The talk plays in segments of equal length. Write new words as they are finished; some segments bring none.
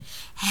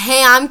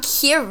Hey, I'm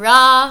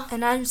Kirra.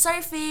 And I'm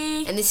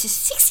Sophie. And this is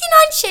 69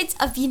 Shades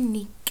of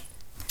Unique.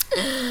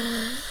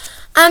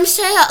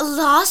 So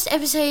last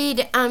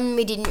episode,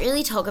 we didn't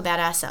really talk about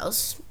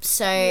ourselves.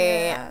 So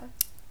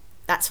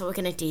that's what we're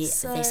gonna do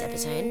this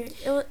episode.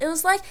 It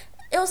was like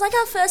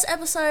our first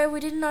episode. We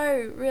didn't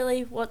know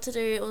really what to do.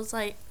 It was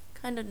like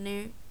kind of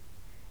new.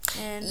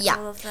 And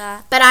all of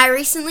that. But I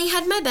recently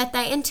had my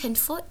birthday and turned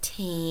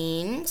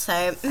 14.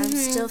 So I'm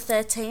still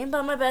 13,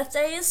 but my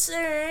birthday is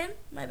soon.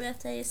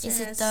 Is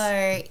it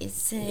though?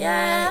 Is it?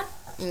 Yeah.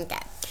 Okay.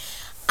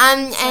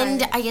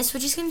 And I guess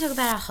we're just gonna talk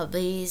about our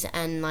hobbies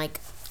and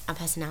like our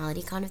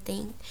personality kind of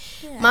thing.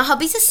 Yeah. My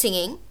hobbies are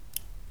singing.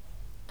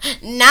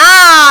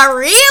 Nah,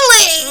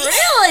 really?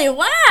 Really?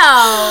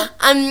 Wow.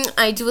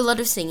 I do a lot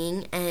of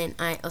singing, and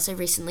I also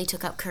recently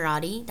took up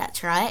karate.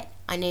 That's right.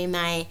 I know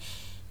my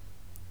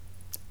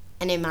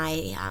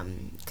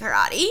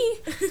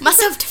karate, my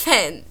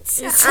self-defense.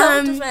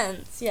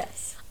 Self-defense,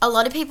 yes. A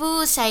lot of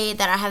people say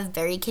that I have a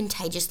very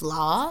contagious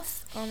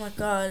laugh. Oh my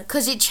god.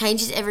 Because it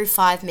changes every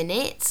 5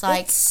 minutes.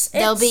 Like,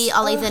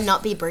 I'll either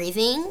not be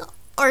breathing,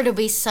 or it'll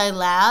be so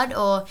loud,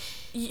 or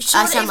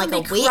I sound like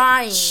a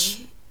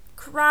witch.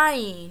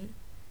 Crying.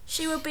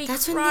 She would be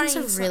That's crying. when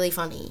things are really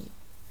funny.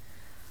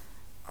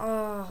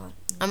 Oh.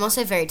 I'm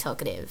also very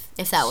talkative,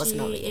 if that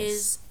wasn't obvious. She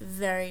is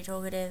very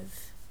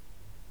talkative.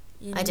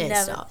 I don't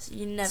stop.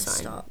 You never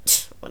stop.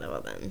 Whatever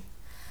then.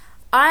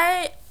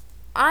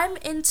 I'm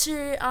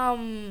into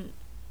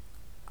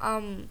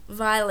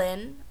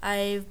violin.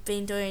 I've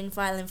been doing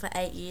violin for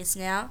 8 years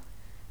now,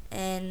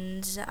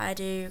 and I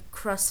do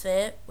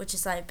CrossFit, which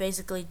is like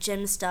basically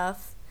gym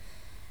stuff.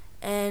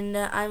 And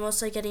I'm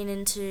also getting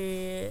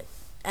into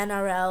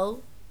NRL,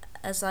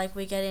 as like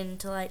we get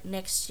into like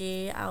next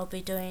year. I'll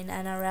be doing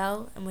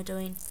NRL, and we're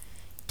doing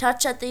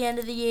touch at the end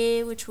of the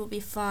year, which will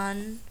be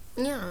fun.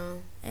 Yeah.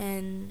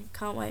 And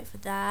can't wait for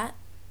that.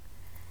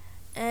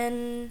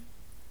 And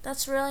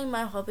that's really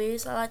my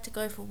hobbies. I like to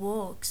go for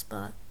walks,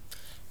 but...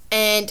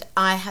 And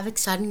I have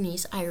exciting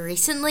news. I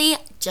recently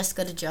just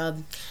got a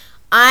job.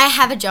 I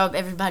have a job,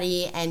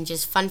 everybody, and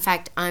just fun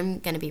fact, I'm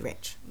going to be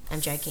rich.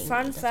 I'm joking.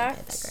 Fun fact.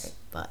 It doesn't pay that great,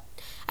 but...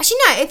 Actually,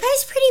 no, it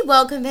pays pretty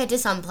well compared to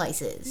some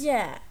places.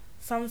 Yeah.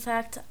 Fun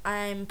fact,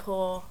 I'm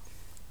poor.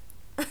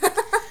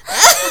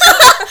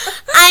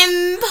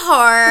 I'm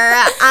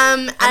poor.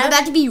 I'm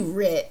about to be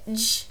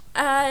rich.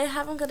 I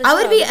haven't got a job. I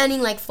would be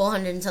earning like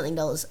 $400 and something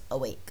a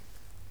week.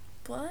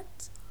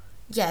 What?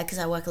 Yeah, because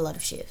I work a lot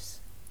of shifts.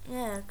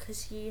 Yeah,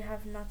 because you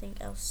have nothing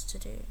else to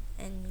do.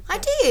 And I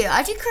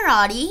do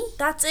karate.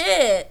 That's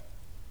it.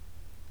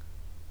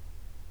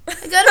 I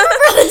go to my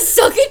brother's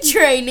soccer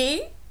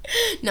training.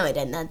 No, I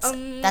don't.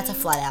 That's a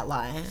flat out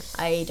lie.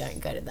 I don't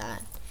go to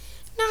that.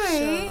 No,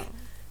 sure.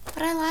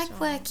 But I like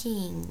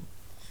working.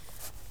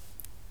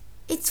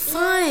 It's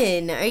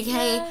fun,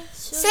 okay? Yeah, sure.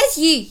 Says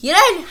you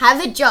don't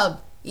have a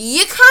job.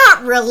 You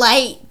can't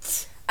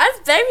relate.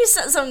 I've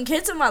babysat some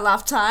kids in my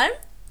lifetime.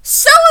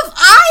 So have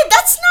I.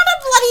 That's not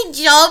a bloody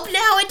job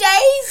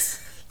nowadays.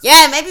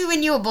 Yeah, maybe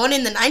when you were born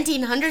in the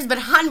 1900s, but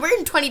hun, we're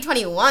in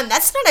 2021.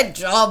 That's not a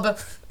job.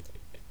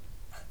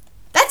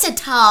 That's a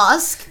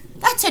task.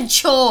 That's a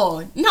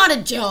chore, not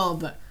a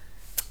job.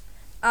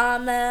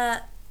 No.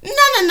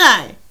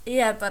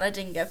 Yeah, but I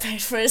didn't get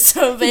paid for it,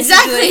 so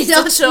basically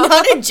exactly,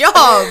 not a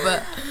job.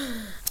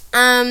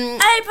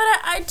 Hey, but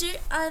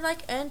I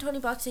like earn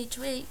 $20 each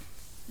week,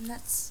 and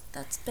that's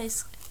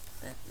basically.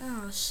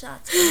 Oh,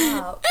 shut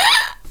up.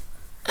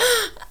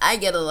 I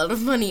get a lot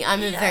of money.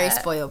 I'm a very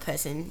spoiled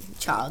person.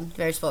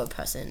 Very spoiled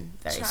person.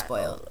 Very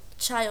spoiled.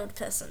 Child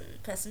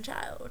person,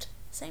 child.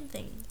 Same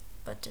thing,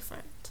 but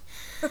different.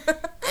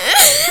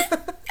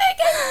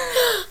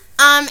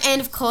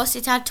 And of course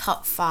it's our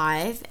top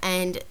 5,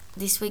 and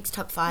this week's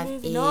top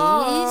 5 is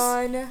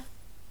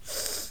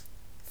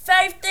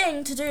favourite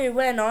thing to do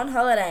when on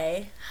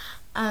holiday.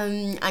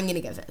 I'm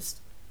gonna go first.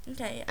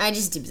 Okay. Yeah. I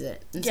just dibs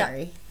it. I'm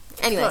sorry.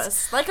 Anyways, of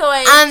course, like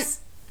always.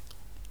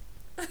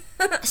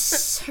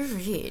 So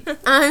rude.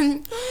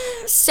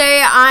 So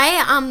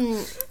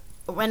I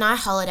when I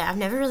holiday, I've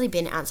never really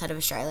been outside of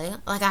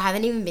Australia. Like, I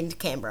haven't even been to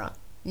Canberra.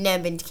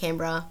 Never been to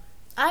Canberra.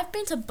 I've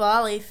been to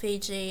Bali,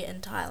 Fiji,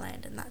 and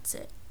Thailand, and that's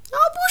it.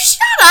 Oh, well,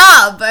 shut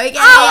up, okay?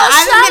 I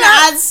haven't been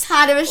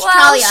outside of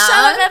Australia. Well,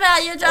 shut up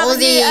about your job all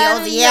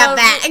the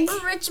outback.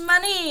 Rich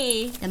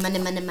money. The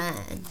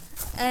money.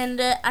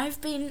 And I've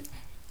been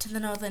to the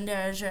Northern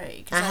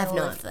Territory because I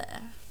live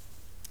there.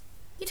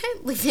 You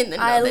don't live in the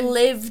Northern... I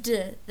lived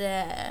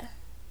there.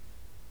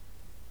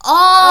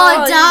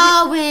 Oh,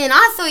 Darwin.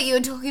 I thought you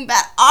were talking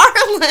about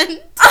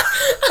Ireland.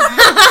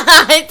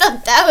 I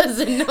thought that was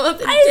the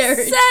Northern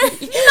Territory. Said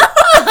no.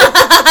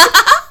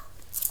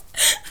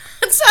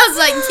 So I was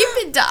like, you've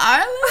been to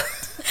Ireland?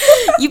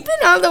 You've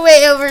been all the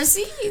way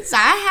overseas.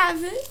 I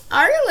haven't.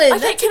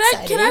 Ireland. Okay,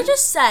 can I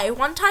just say,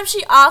 one time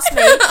she asked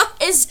me,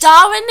 is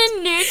Darwin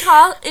in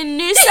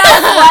New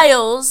South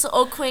Wales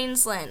or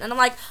Queensland? And I'm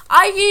like,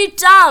 are you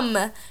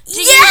dumb?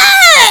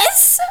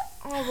 Yes!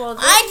 Oh, well,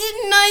 I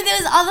didn't know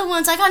there was other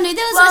ones. Like, I knew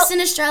there was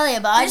Western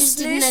Australia, but I just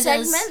didn't know there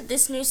was...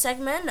 This new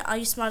segment, Are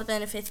You Smarter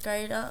Than a Fifth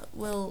Grader,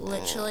 will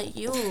literally,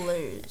 you'll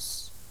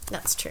lose.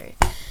 That's true.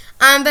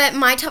 But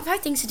my top 5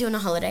 things to do on a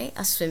holiday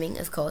are swimming,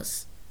 of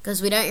course.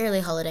 Because we don't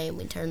really holiday in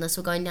winter unless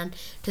we're going down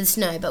to the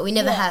snow, but we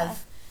never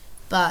have.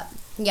 But,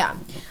 yeah.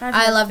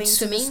 I love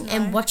swimming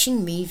and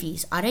watching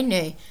movies. I don't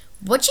know.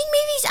 Watching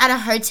movies at a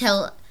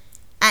hotel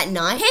at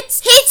night,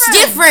 it's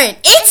different.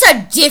 It's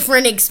a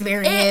different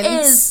experience. It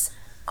is.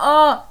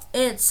 Oh,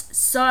 it's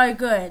so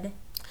good.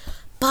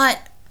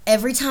 But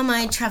every time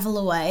I travel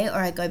away or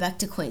I go back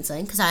to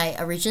Queensland, because I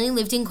originally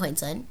lived in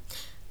Queensland,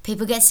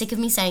 people get sick of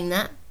me saying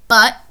that,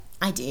 but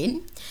I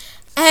did.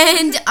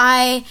 And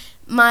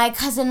my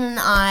cousin and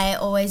I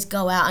always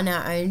go out on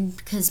our own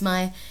because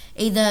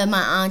either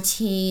my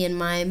auntie and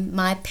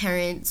my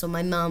parents or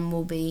my mum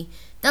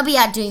they'll be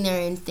out doing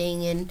their own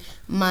thing, and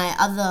my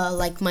other,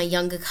 like my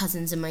younger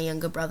cousins and my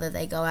younger brother,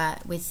 they go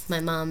out with my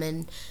mum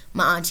and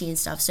my auntie and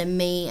stuff. So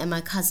me and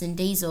my cousin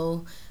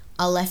Diesel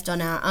are left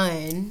on our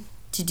own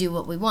to do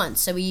what we want.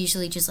 So we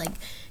usually just like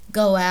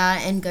go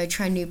out and go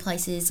try new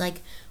places.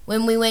 Like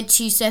when we went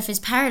to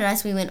Surfers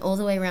Paradise, we went all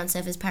the way around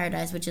Surfers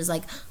Paradise, which is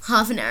like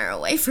half an hour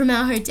away from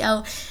our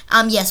hotel.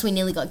 Yes, we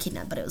nearly got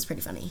kidnapped, but it was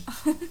pretty funny.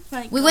 Oh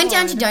my God. We went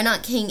down to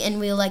Donut King and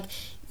we were like,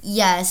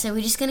 yeah, so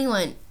we're just gonna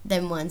want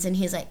them ones. And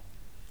he's like,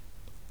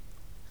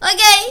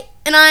 okay.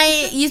 And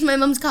I used my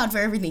mum's card for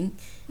everything.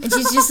 And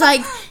she's just like,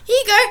 here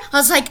you go. I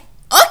was like,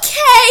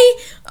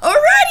 okay,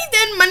 alrighty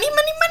then, money.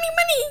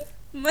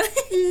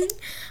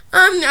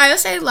 I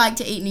also like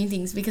to eat new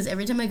things because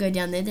every time I go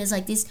down there's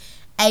like this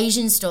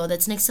Asian store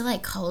that's next to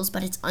like Coles,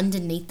 but it's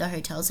underneath the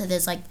hotel. So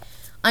there's like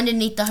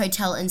underneath the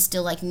hotel and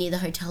still like near the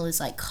hotel is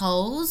like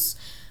Coles,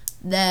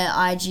 the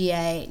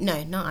IGA,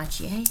 no, not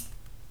IGA.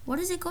 What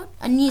is it called?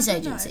 A news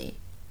agency.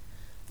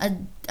 Like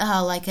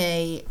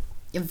a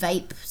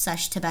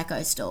vape /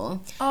 tobacco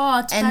store.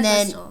 Oh,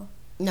 tobacco store.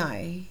 No,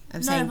 I'm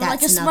saying but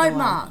that's like a another smoke one.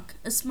 mark.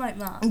 A smoke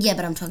mark. Yeah,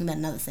 but I'm talking about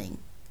another thing.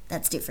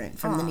 That's different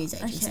from the news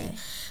agency. Okay.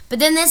 But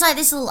then there's like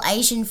this little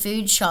Asian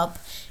food shop,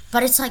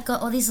 but it's like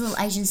got all these little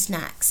Asian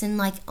snacks and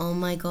like, oh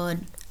my God,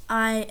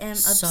 I am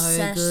so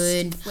obsessed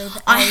good.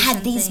 with I Asian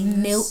had these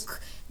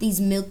things.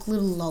 milk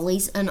little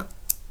lollies, and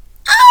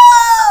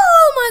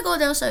oh my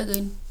God, they were so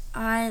good.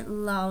 I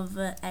love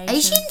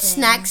Asian things.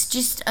 snacks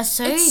just are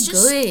so It's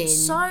good.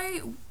 just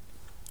so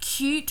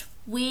cute,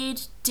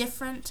 weird,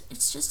 different.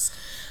 It's just...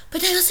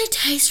 But they also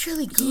taste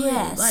really good.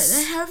 Yes. Like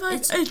they have like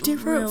It's a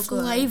different real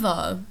good.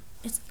 flavour.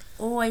 It's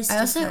always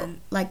I different. also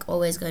like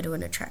always go to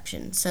an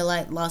attraction. So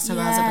like last time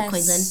I was up at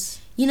Queensland,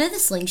 you know the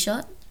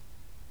slingshot?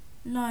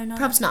 No.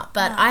 Perhaps not,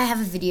 but No. I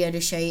have a video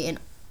to show you, and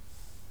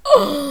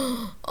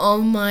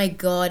oh my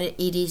God, it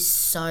is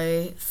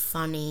so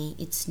funny.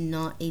 It's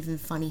not even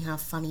funny how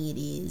funny it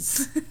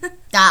is.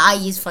 I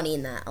use funny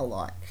in that a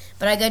lot.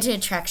 But I go to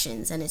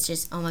attractions and it's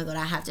just, oh my God,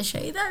 I have to show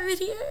you that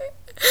video.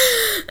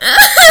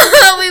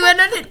 We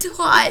went on it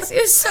twice.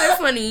 It was so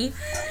funny.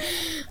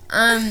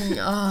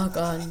 Oh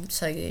God,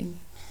 so good.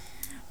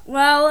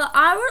 Well,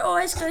 I would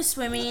always go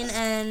swimming,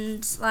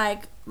 and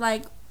like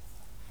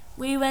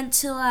we went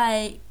to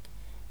like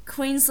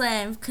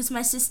Queensland because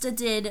my sister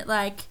did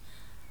like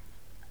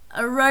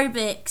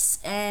aerobics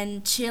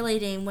and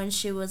cheerleading when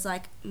she was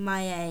like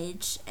my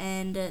age,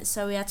 and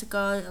so we had to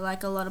go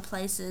like a lot of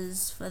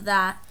places for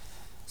that.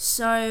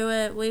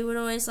 So we would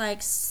always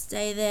like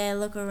stay there,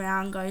 look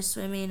around, go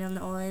swimming, and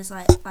always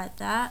like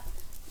that,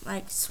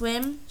 like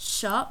swim,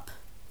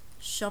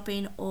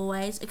 shopping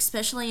always,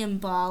 especially in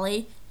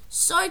Bali.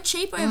 So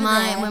cheap over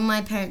there. When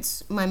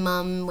my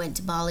mum went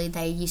to Bali,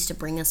 they used to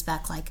bring us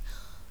back like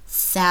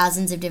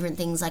thousands of different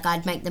things. Like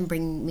I'd make them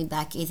bring me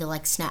back either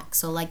like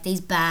snacks or like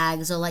these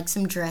bags or like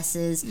some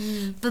dresses.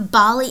 But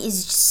Bali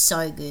is just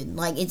so good.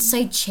 Like it's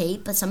so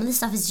cheap, but some of the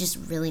stuff is just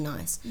really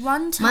nice.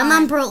 One time, my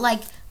mum brought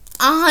like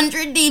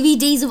 100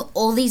 DVDs of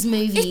all these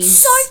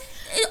movies.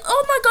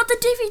 Oh my God, the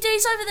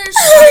DVDs over there are so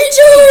I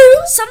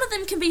cheap. Some of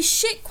them can be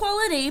shit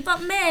quality,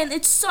 but man,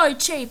 it's so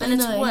cheap and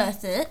it's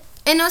worth it.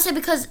 And also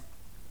because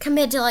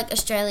compared to like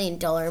Australian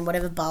dollar and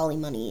whatever Bali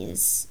money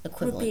is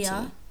equivalent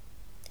to.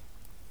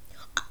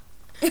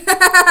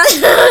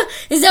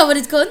 Is that what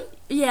it's called?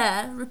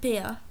 Yeah,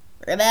 rupiah.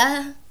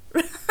 Rupiah.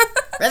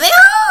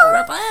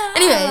 Rupiah.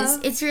 Anyways,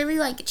 it's really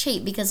like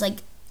cheap because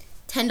like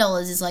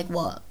 $10 is like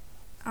what?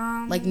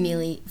 Like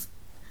nearly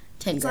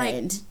 10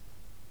 grand.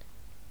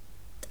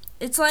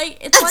 It's like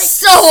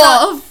so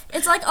off.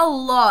 It's like a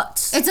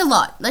lot. It's a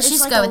lot. Let's It's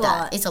just like go a with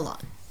lot. that. It's a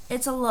lot.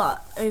 It's a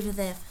lot over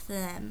there for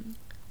them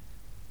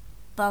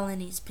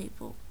Balinese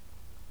people.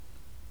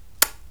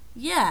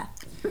 Yeah.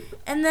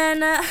 And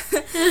then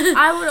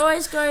I would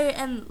always go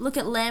and look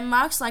at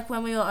landmarks. Like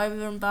when we were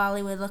over in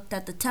Bali, we looked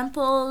at the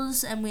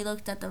temples and we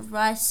looked at the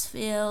rice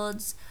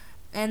fields.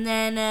 And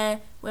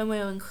then when we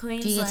were in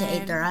Queensland... Do you get to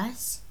eat the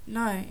rice?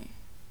 No.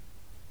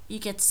 You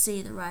get to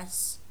see the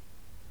rice.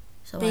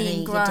 So why don't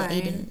you get to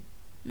eat it?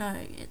 No,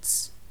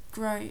 it's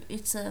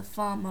a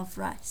farm of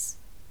rice.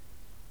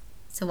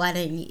 So why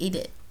don't you eat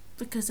it?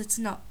 Because it's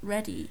not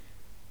ready.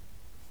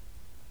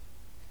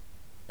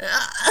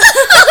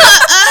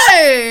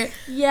 Oh,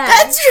 Yeah.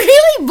 that's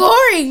really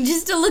boring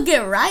just to look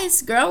at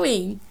rice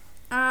growing.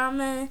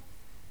 No,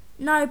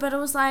 but it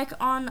was like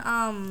on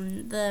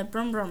the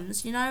brum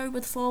brums, you know,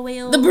 with 4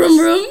 wheels. The broom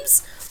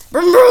brooms?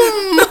 Broom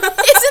broom.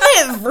 Isn't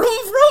it vroom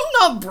vroom,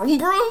 not broom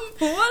broom?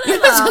 Whatever. You're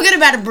talking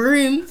about a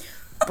broom.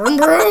 Broom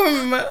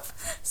broom.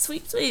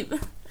 Sweep, sweep.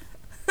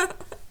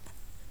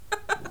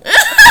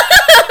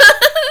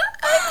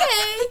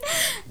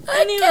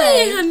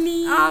 Anyway,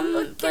 honey.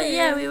 but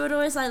yeah, we would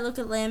always like look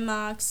at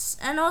landmarks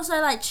and also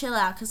like chill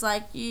out because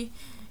like you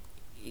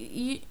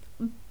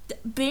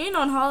being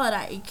on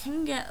holiday it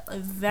can get like,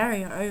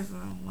 very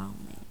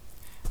overwhelming.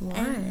 Why?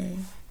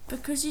 And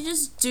because you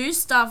just do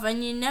stuff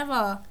and you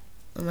never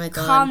Oh my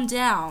god. calm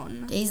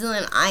down. Diesel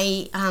and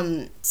I,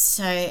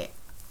 so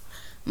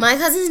my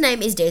cousin's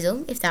name is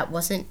Diesel, if that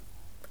wasn't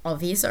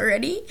obvious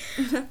already.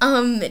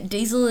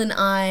 Diesel and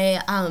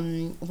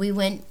I, we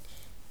went,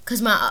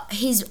 because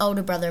his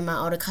older brother and my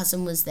older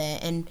cousin was there,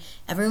 and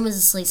everyone was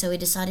asleep, so we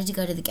decided to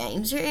go to the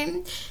games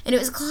room, and it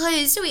was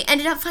closed, so we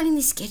ended up finding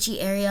this sketchy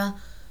area,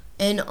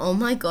 and oh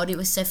my god, it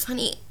was so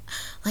funny.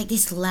 Like,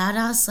 this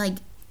loud-ass, like,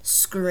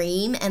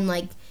 scream, and,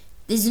 like,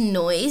 this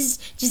noise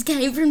just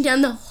came from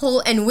down the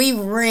hall, and we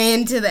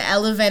ran to the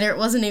elevator. It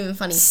wasn't even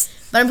funny.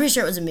 But I'm pretty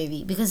sure it was a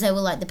movie, because they were,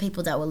 like, the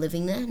people that were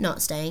living there,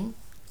 not staying.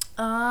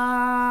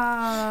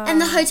 Ah. And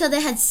the hotel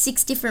there had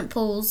 6 different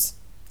pools,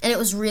 and it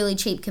was really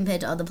cheap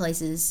compared to other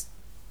places.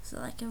 So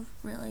like a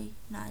really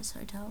nice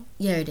hotel.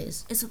 Yeah, it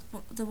is. Is it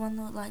the one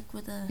that like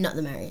with a? Not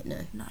the Marriott,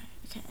 no. No.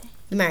 Okay.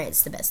 The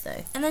Marriott's the best,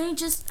 though. And then you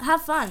just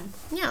have fun.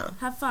 Yeah.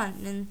 Have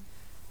fun and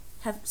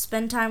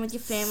spend time with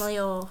your family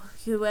or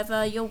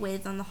whoever you're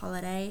with on the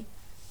holiday.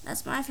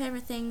 That's my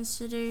favorite things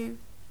to do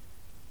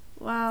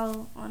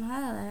while on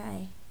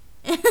holiday.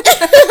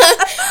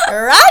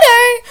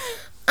 Righto!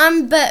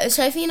 But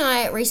Sophie and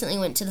I recently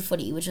went to the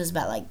footy, which was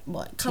about, like,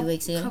 what, 2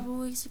 weeks ago? Couple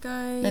weeks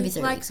ago. Maybe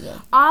 3 like, weeks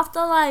ago.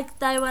 After, like,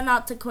 they went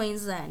up to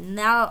Queensland.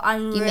 Now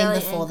I'm You really mean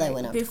before they angry.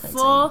 went up to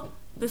Queensland?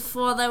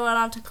 Before they went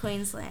up to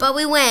Queensland. But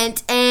we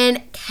went,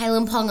 and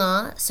Kalen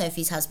Ponga,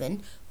 Sophie's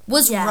husband,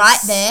 was Yes.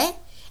 right there,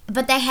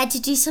 but they had to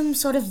do some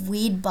sort of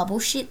weird bubble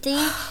shit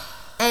thing,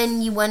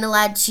 and you weren't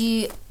allowed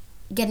to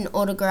get an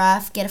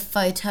autograph, get a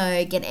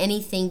photo, get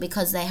anything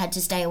because they had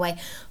to stay away.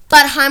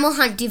 But Heimel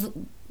Hunt Div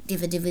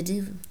give away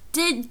gay.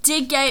 He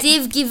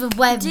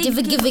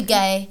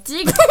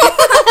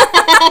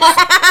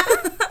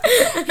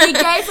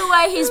gave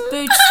away his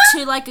boots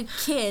to like a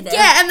kid.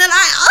 Yeah, and then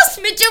I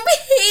asked Mitchell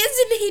Pearce,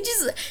 and he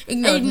just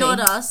ignored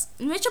me. us.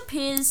 Mitchell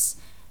Pearce.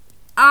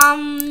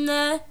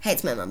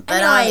 Hates my mum,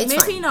 but Anyway, it's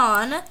moving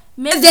fine. on.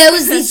 There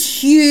was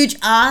this huge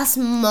ass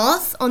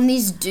moth on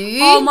this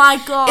dude. Oh my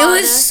god! It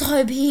was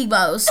so big,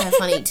 but it was so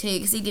funny too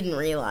because he didn't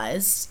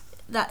realise.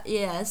 that.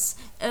 Yes,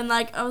 and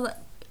like I was like,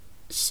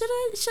 should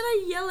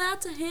I yell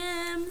out to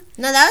him?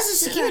 No, that was a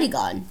security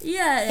guard.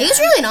 Yeah. He was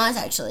really nice,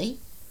 actually.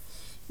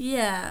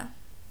 Yeah.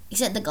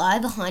 Except the guy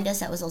behind us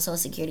that was also a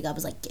security guard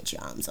was like, get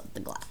your arms off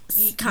the glass.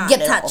 You can't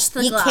Get it touch off.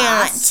 the You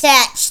glass.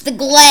 can't touch the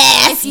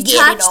glass. If you Get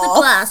touch it the off.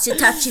 glass, you're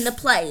touching the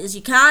players.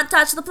 You can't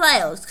touch the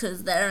players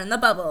because they're in the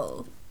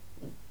bubble.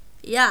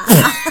 Yeah.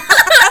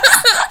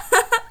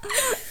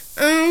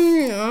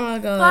 Oh my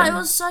god. But it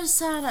was so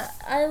sad.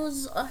 I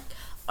was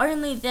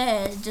only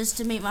there just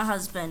to meet my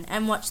husband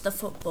and watch the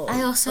football.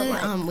 I also,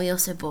 But, like, we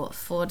also bought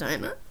 4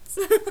 donuts.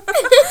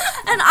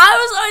 and I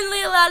was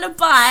only allowed a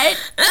bite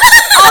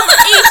of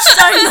each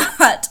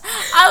donut.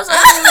 I was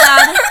only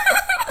allowed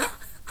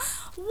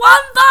 1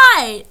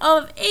 bite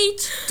of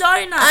each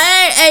donut.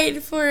 I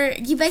ate for,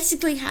 you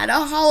basically had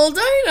a whole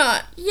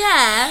donut.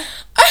 Yeah.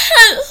 I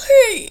had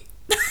 3.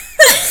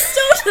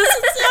 Still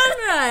doesn't sound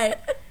right.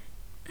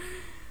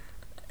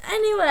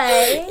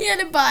 Anyway. You had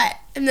a bite,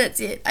 and that's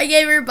it. I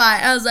gave her a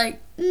bite. I was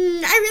like, I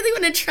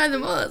really want to try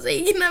them all, so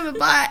you can have a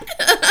bite.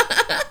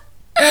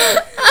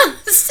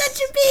 Such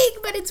a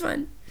big, but it's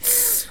fun.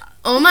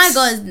 Oh my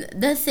god,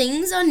 the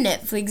things on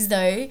Netflix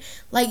though,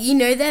 like you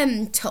know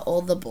them To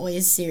All the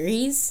Boys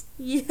series?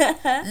 Yeah.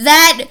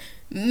 That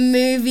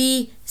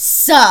movie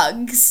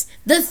sucks.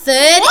 The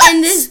third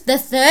the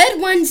third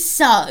one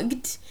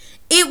sucked.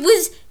 It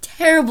was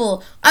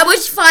terrible. I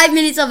watched 5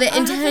 minutes of it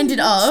and turned it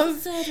off. The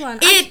third one.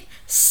 It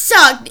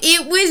sucked.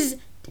 It was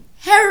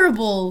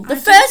terrible. The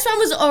first one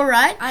was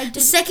alright.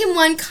 The second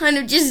one kind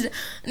of just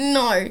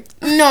no.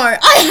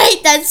 I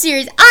hate that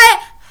series.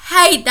 I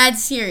hate that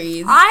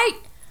series. I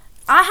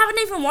haven't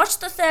even watched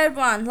the third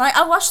one. Like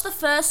I watched the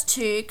first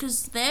 2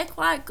 because they're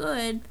quite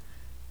good.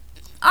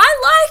 I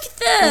like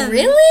them.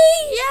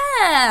 Really?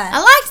 Yeah. I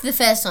liked the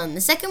first one.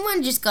 The second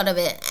one just got a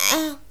bit.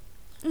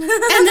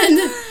 And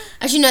then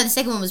actually no, the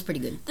second one was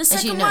pretty good. The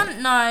second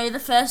one, no, the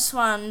first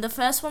one. The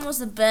first one was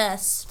the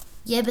best.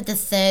 Yeah, but the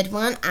third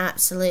one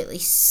absolutely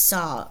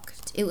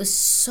sucked. It was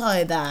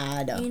so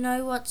bad. You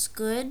know what's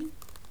good?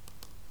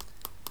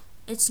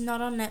 It's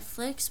not on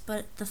Netflix,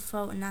 but The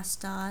Fault in Our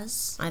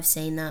Stars. I've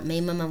seen that. Me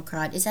and my mum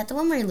cried. Is that the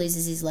one where he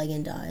loses his leg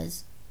and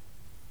dies?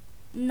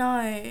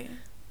 No.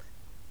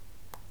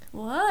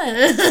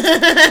 What?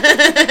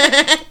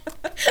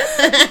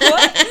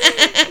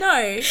 What?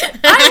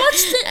 I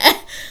watched it.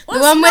 The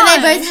one where they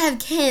both have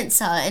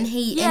cancer and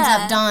he ends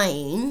up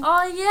dying.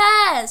 Oh,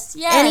 yes.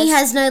 And he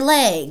has no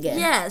leg.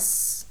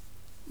 Yes.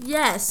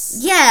 Yes.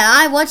 Yeah,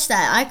 I watched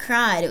that. I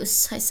cried. It was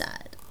so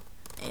sad.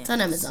 Yes. It's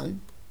on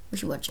Amazon. We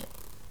should watch it.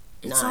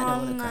 It's I don't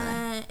on, want to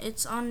cry.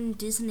 it's on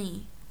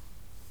Disney.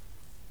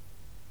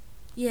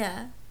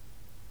 Yeah.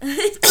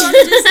 It's on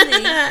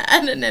Disney.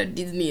 I don't know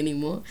Disney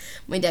anymore.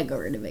 My dad got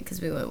rid of it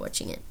because we weren't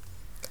watching it.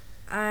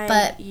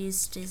 I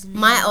use Disney.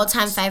 My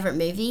all-time favorite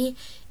movie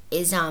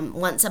is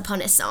Once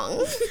Upon a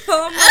Song.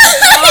 Oh my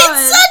god.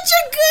 It's such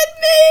a good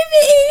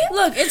movie.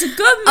 Look, it's a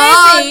good movie.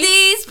 All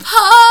these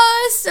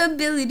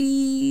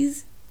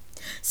possibilities.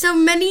 So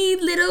many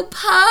little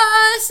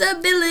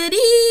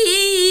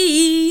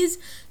possibilities.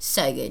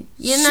 So good.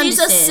 You don't She's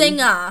understand. a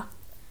singer.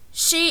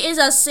 She is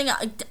a singer.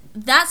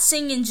 That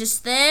singing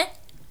just there.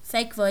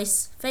 Fake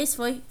voice.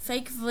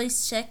 Fake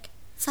voice check.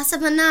 Fasa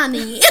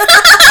Banani.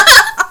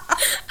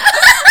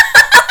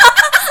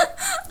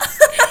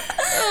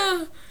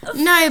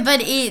 No,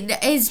 but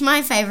it is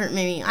my favorite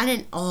movie.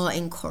 And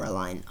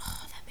Coraline.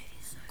 Oh, that movie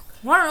is so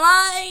cool.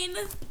 Coraline.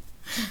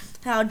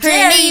 How Her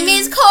dare name you.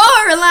 is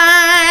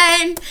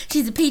Coraline.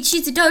 She's a peach,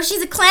 she's a dough,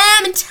 she's a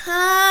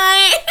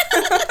clementine.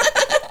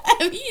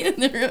 Have you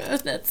ever heard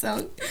that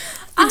song?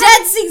 The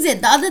dad sings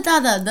it. The other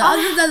dada. Bro,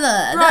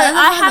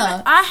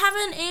 I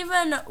haven't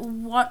even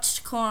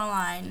watched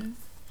Coraline.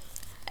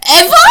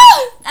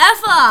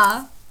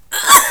 Ever?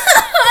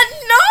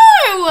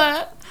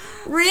 No.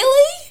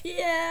 Really?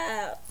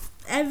 Yeah.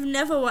 I've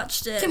never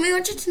watched it. Can we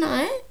watch it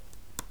tonight?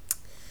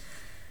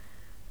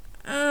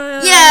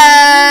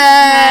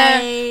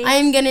 Yeah. Yeah.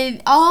 I'm gonna.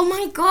 Oh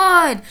my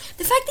god.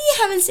 The fact that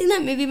you haven't seen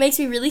that movie makes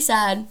me really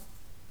sad.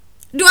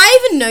 Do I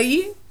even know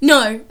you?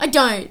 No, I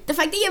don't. The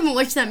fact that you haven't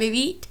watched that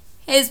movie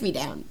tears me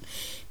down.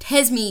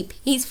 Tears me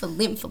piece for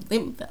limb, for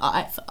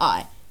eye for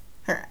eye.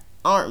 Her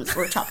arms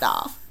were chopped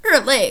off. Her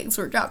legs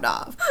were chopped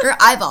off. Her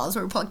eyeballs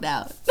were plucked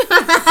out.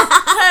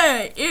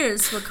 Her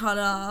ears were cut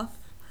off.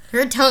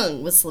 Her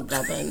tongue was slipped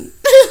open.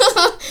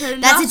 Her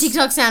That's a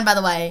TikTok sound, by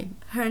the way.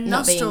 Her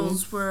Not being-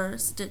 nostrils were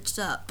stitched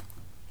up.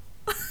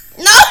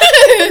 No!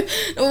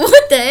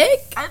 What the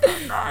heck? I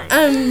don't know.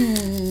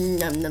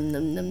 Num, num,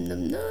 num, num,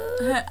 num, num.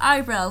 Her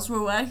eyebrows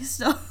were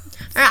waxed off.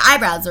 Her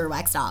eyebrows were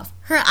waxed off.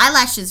 Her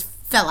eyelashes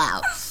fell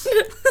out.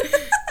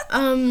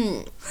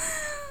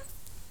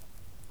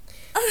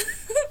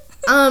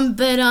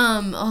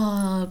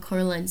 Oh,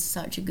 Coraline's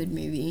such a good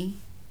movie.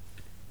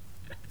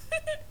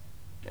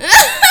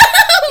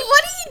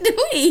 What are you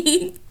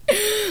doing?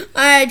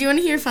 Alright, do you want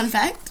to hear a fun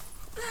fact?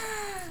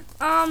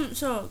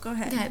 Sure, go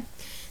ahead. Okay.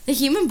 The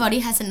human body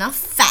has enough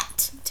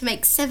fat to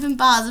make 7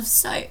 bars of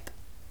soap.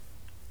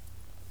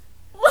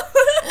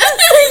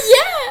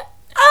 Yeah.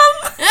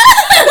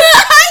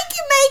 I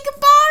can make a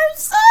bar of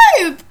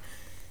soap.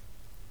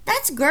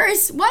 That's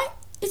gross. What?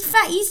 Is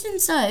fat used in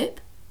soap?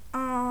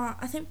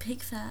 I think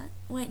pig fat.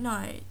 Wait,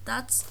 no.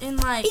 That's in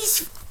like...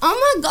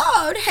 Oh my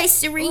god. Hey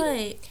Siri.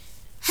 Wait.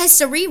 Hey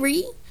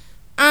Siri.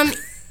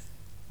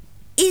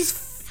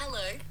 Is...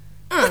 Hello.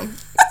 Oh.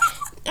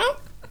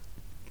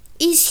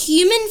 Is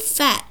human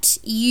fat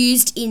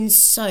used in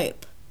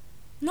soap?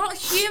 Not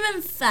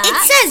human fat. It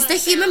says the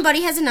human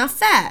body has enough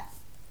fat.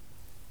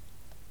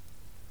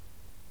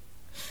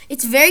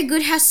 It's very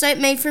good how soap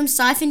made from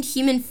siphoned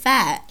human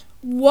fat.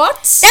 What?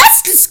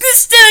 That's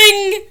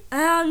disgusting!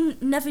 I'm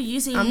never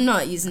using... I'm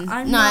not using...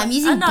 I'm I'm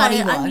using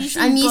body wash.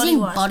 I'm using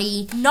wash.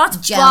 body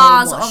Not jelly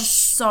bars wash. of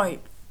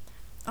soap.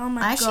 Oh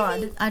my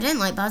god. I don't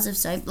like bars of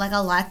soap. Like, I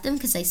like them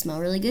because they smell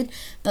really good.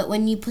 But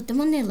when you put them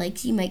on their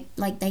legs, you make...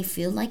 Like, they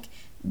feel like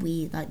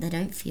weird. Like, they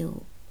don't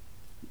feel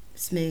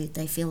smooth.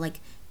 They feel like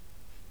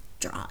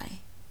dry.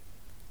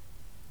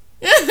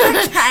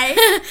 Okay.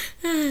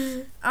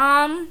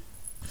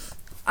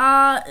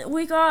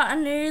 We got a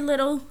new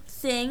little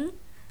thing.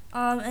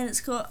 And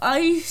it's called Are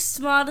You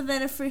Smarter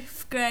Than a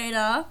Fifth Grader?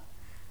 Are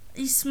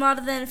you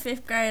smarter than a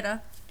fifth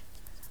grader?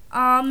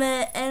 And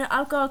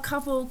I've got a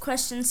couple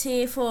questions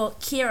here for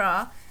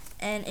Kirra,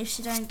 and if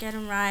she don't get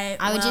them right,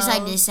 I would just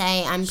like to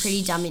say I'm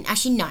pretty dumb in...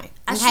 Actually, no.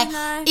 Actually, Okay?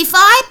 no. If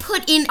I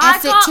put in I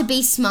effort got- to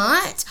be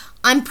smart,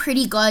 I'm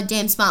pretty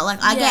goddamn smart. Like,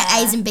 I get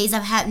Yeah. A's and B's.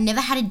 I've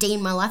never had a D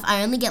in my life.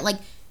 I only get, like,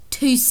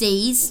 2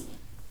 C's.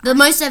 The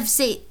most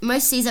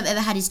C's I've ever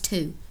had is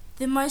 2.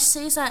 The most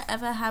C's I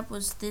ever had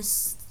was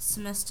this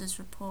semester's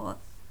report,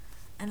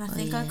 and I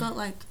think I yeah. got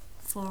like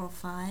 4 or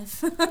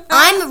 5.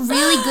 I'm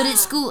really good at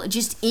school,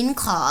 just in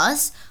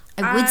class.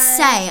 I would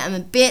say I'm a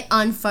bit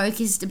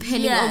unfocused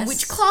depending on Yes.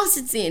 which class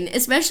it's in,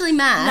 especially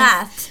math.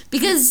 Math.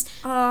 Because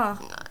Oh,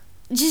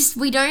 just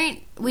we don't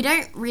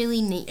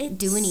really do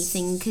It's-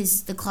 anything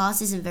because the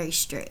class isn't very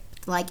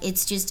strict. Like,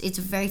 it's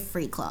a very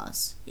free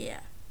class. yeah.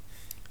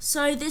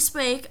 So this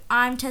week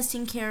I'm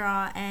testing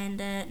Kirra, and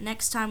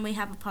next time we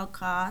have a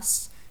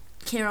podcast,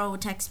 Kirra will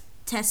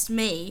test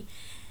me.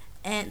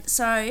 And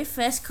so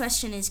first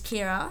question is,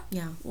 Kirra,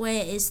 Yeah,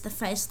 where is the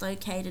face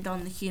located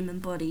on the human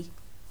body?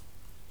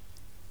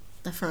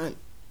 the front.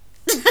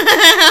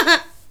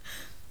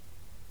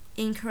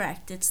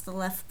 Incorrect. It's the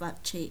left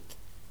butt cheek.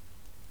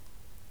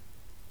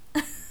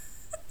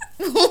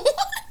 What?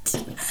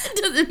 That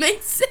doesn't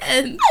make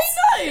sense. I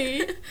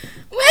know.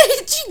 Where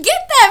did you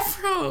get that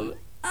from?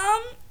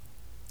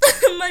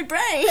 My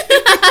brain.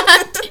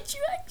 Did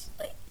you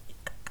actually?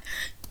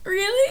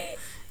 Really?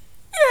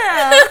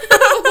 Yeah.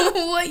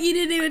 What? You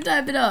didn't even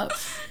type it up.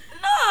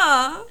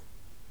 No.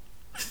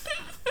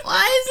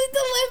 Why is it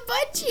the left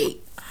butt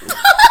cheek?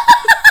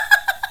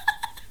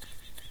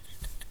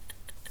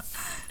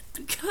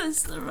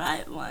 Because the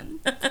right one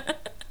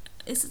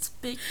is its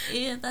big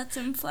ear that's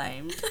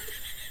inflamed.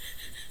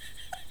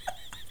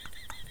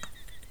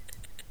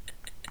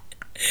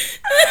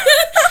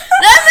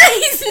 That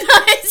makes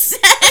no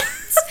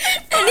sense.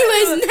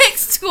 Anyways,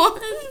 next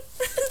one.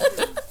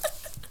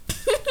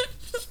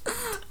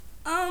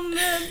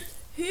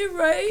 Who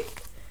wrote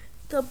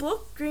the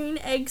book Green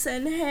Eggs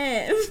and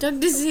Ham?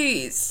 Dr.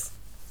 Seuss.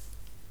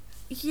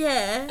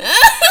 Yeah.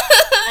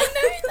 I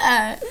know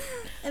that.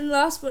 And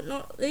last but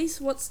not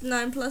least, what's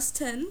 9 plus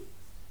 10?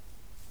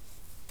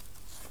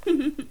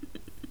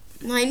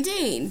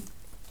 19.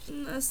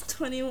 That's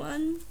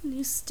 21.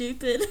 You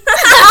stupid.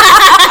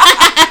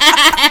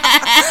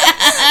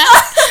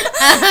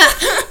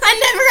 I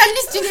never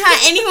understood how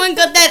anyone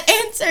got that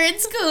answer in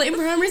school. In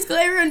primary school,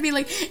 everyone would be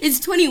like, it's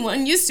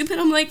 21, you stupid.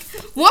 I'm like,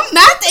 what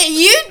math are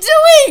you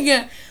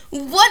doing?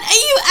 What are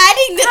you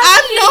adding that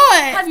I'm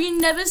not? Have you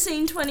never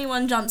seen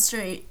 21 Jump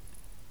Street?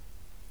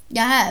 I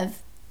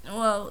have.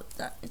 Well,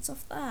 it's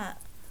off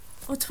that.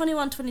 Or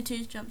 21,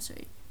 22 Jump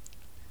Street.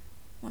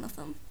 One of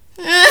them.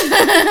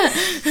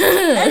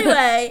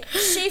 Anyway,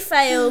 she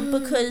failed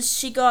because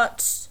she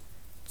got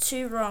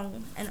 2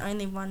 wrong and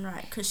only 1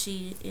 right because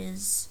she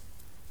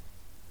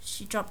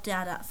dropped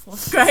out at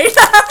 4th grade.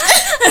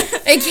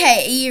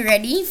 Okay, are you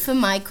ready for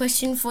my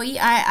question for you?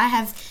 I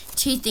have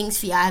 2 things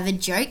for you. I have a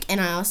joke and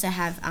I also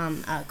have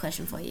a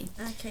question for you.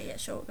 Okay, yeah,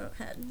 sure, go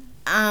ahead.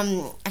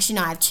 Actually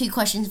no, I have 2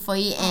 questions for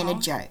you and a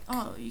joke.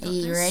 Oh, you got Are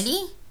you this?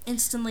 ready?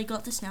 Instantly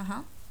got this now,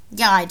 huh?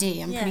 Yeah, I do.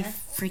 I'm Yeah. pretty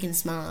freaking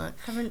smart.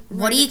 Haven't What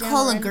wrote do you it down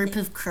call or a group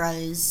anything. of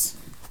crows?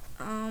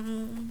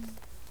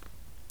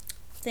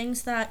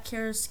 Things that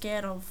Kirra's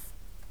scared of.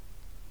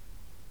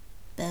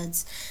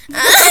 Birds.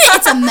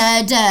 It's a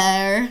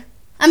murder.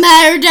 A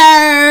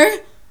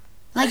murder.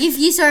 Like if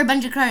you saw a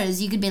bunch of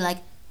crows, you could be like,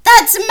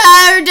 that's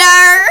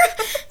murder.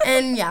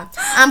 And yeah.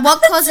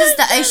 What causes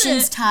the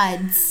ocean's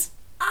tides?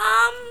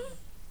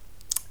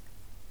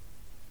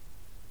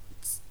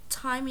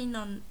 Timing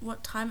on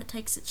what time it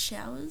takes its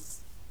showers.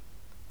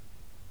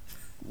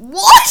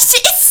 What?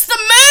 It's the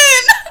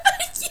moon.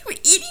 You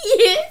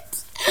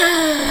idiot.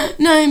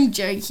 No, I'm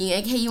joking.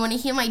 Okay, you want to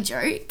hear my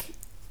joke?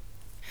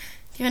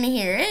 Do you want to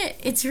hear it?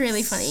 It's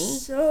really funny.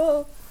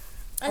 So,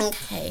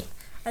 Okay.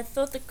 I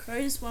thought the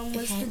crows one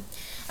was Okay. the.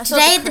 I thought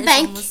Today at the crows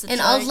bank, one was the an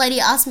joke. old lady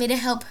asked me to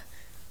help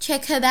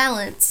check her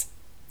balance.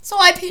 So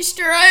I pushed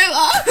her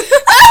over.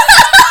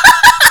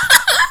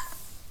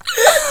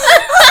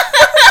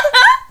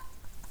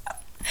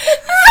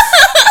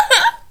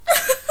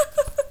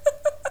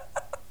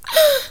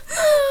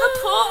 The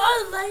poor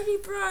old lady,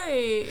 bro.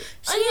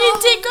 You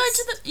did go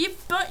to the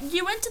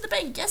you went to the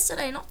bank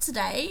yesterday, not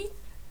today.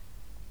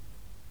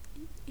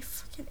 You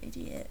fucking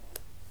idiot.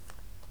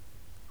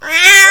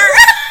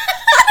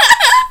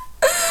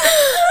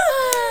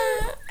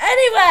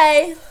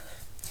 Anyway,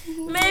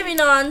 moving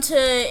on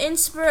to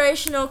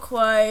inspirational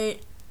quote.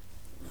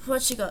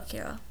 What you got,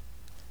 Kirra?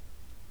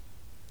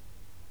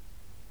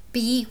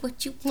 Be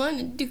what you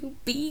wanna do,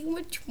 be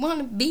what you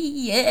wanna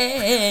be,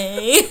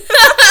 yeah.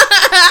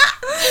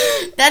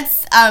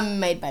 That's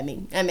made by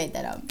me. I made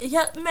that up.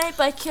 Yeah, made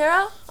by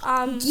Kirra.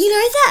 You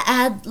know that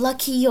ad,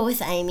 Lucky You're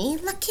with Amy?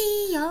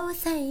 Lucky You're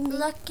with Amy.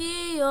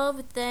 Lucky you're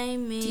with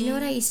Amy. Do you know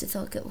what I used to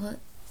think it was?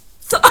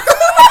 So- Do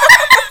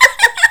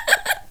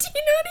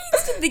you know what I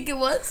used to think it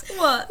was?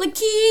 What?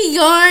 Lucky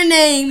You're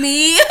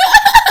Amy.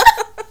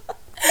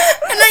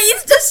 And I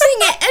used to sing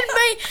it, and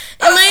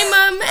my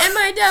mum and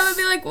my dad would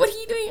be like, "What are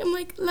you doing?" I'm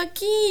like,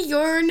 "Lucky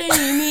You're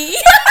Amy."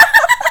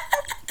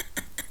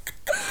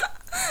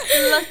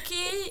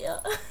 Lucky.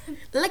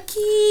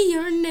 Lucky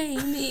You're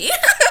Amy.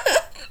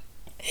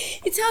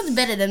 It sounds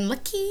better than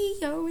Lucky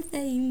You're with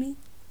Amy.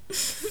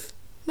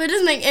 But it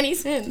doesn't make any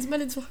sense,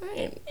 but it's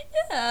fine.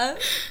 Yeah.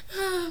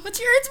 What's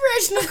your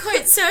inspirational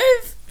quote,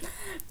 Soph?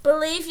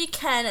 Believe you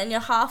can, and you're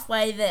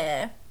halfway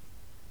there.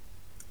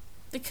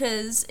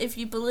 Because if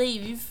you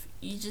believe,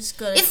 you just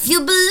gotta. If you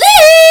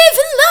believe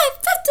in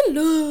life after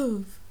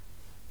love.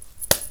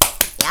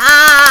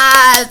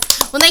 Yes.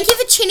 Well, thank you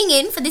for tuning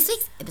in for this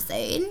week's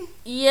episode.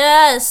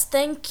 Yes,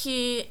 thank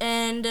you,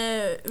 and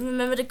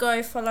remember to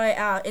go follow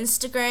our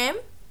Instagram,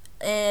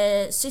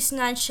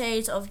 69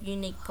 Shades of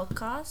Unique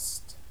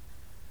Podcast,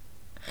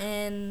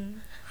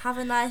 and have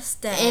a nice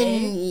day.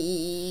 And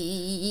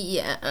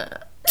yeah.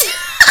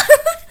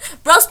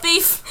 Roast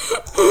beef.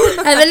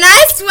 Have a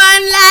nice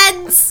one,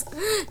 lads.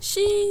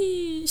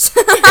 Sheesh.